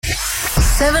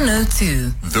702.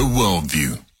 The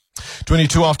Worldview.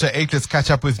 22 after 8, let's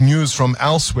catch up with news from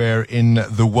elsewhere in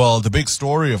the world. The big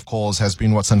story, of course, has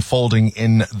been what's unfolding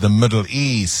in the Middle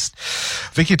East.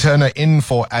 Vicky Turner in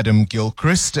for Adam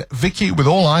Gilchrist. Vicky, with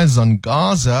all eyes on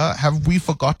Gaza, have we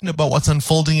forgotten about what's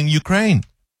unfolding in Ukraine?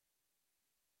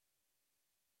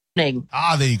 Morning.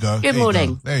 There you go. Good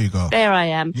morning. There you go. There I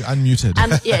am. You're unmuted.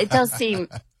 And yeah, it does seem,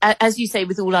 as you say,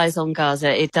 with all eyes on Gaza,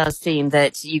 it does seem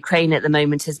that Ukraine at the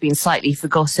moment has been slightly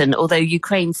forgotten, although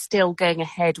Ukraine's still going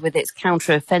ahead with its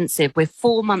counter-offensive. We're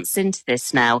 4 months into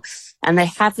this now, and they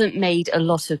haven't made a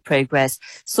lot of progress.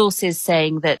 Sources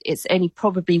saying that it's only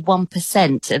probably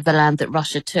 1% of the land that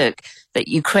Russia took that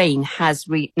Ukraine has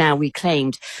now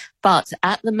reclaimed. But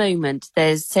at the moment,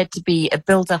 there's said to be a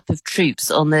build-up of troops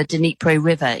on the Dnipro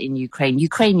River in Ukraine,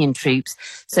 Ukrainian troops.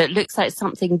 So it looks like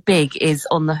something big is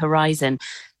on the horizon.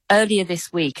 Earlier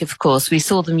this week, of course, we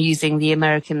saw them using the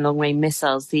American long-range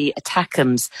missiles, the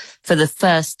ATACMS, for the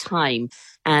first time.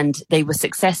 And they were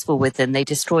successful with them. They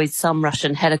destroyed some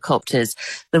Russian helicopters.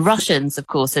 The Russians, of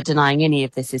course, are denying any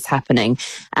of this is happening.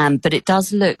 But it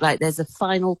does look like there's a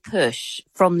final push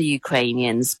from the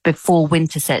Ukrainians before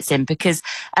winter sets in, because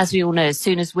as we all know, as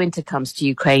soon as winter comes to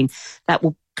Ukraine, that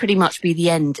will pretty much be the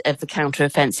end of the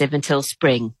counteroffensive until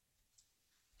spring.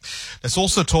 Let's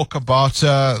also talk about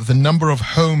the number of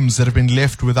homes that have been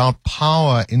left without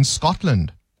power in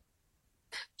Scotland.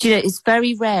 Do you know, it's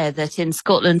very rare that in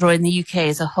Scotland or in the UK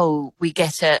as a whole, we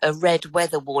get a red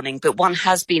weather warning, but one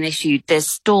has been issued.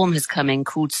 This storm has come in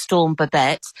called Storm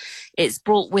Babette. It's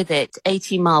brought with it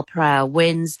 80-mile-per-hour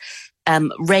winds,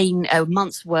 rain, a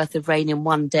month's worth of rain in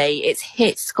one day. It's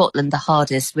hit Scotland the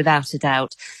hardest, without a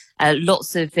doubt.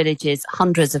 Lots of villages,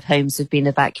 hundreds of homes have been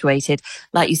evacuated.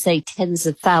 Like you say, tens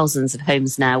of thousands of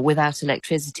homes now without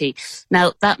electricity.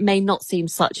 Now, that may not seem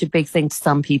such a big thing to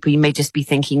some people. You may just be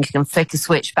thinking you can flick a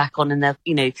switch back on and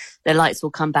their lights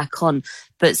will come back on.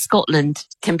 But Scotland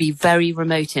can be very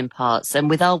remote in parts. And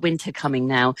with our winter coming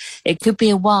now, it could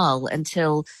be a while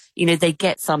until, they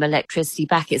get some electricity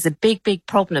back. It's a big, big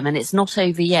problem, and it's not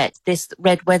over yet. This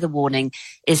red weather warning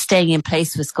is staying in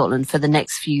place for Scotland for the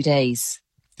next few days.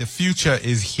 The future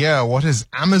is here. What is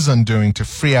Amazon doing to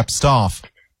free up staff?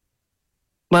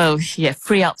 Well, yeah,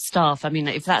 free up staff. I mean,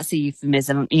 if that's a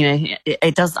euphemism,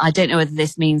 it does. I don't know whether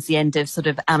this means the end of sort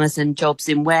of Amazon jobs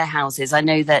in warehouses. I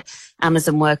know that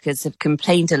Amazon workers have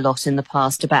complained a lot in the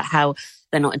past about how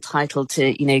they're not entitled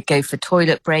to, go for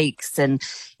toilet breaks, and,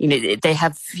 they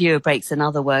have fewer breaks than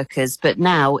other workers. But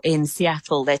now in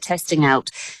Seattle, they're testing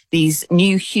out these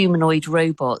new humanoid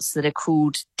robots that are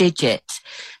called Digit.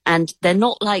 And they're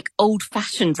not like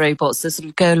old-fashioned robots that sort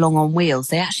of go along on wheels.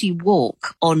 They actually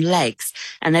walk on legs,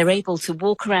 and they're able to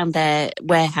walk around their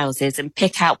warehouses and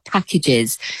pick out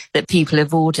packages that people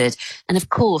have ordered. And of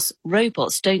course,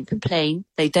 robots don't complain.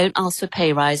 They don't ask for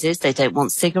pay rises. They don't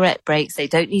want cigarette breaks. They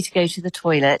don't need to go to the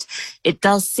toilet. It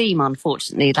does seem,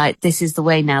 unfortunately, like this is the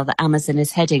way now that Amazon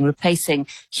is heading, replacing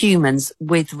humans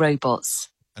with robots.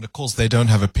 And of course, they don't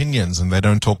have opinions, and they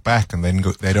don't talk back, and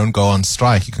they don't go on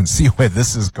strike. You can see where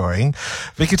this is going.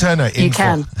 Vicky Turner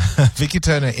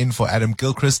in for Adam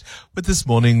Gilchrist with this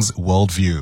morning's Worldview.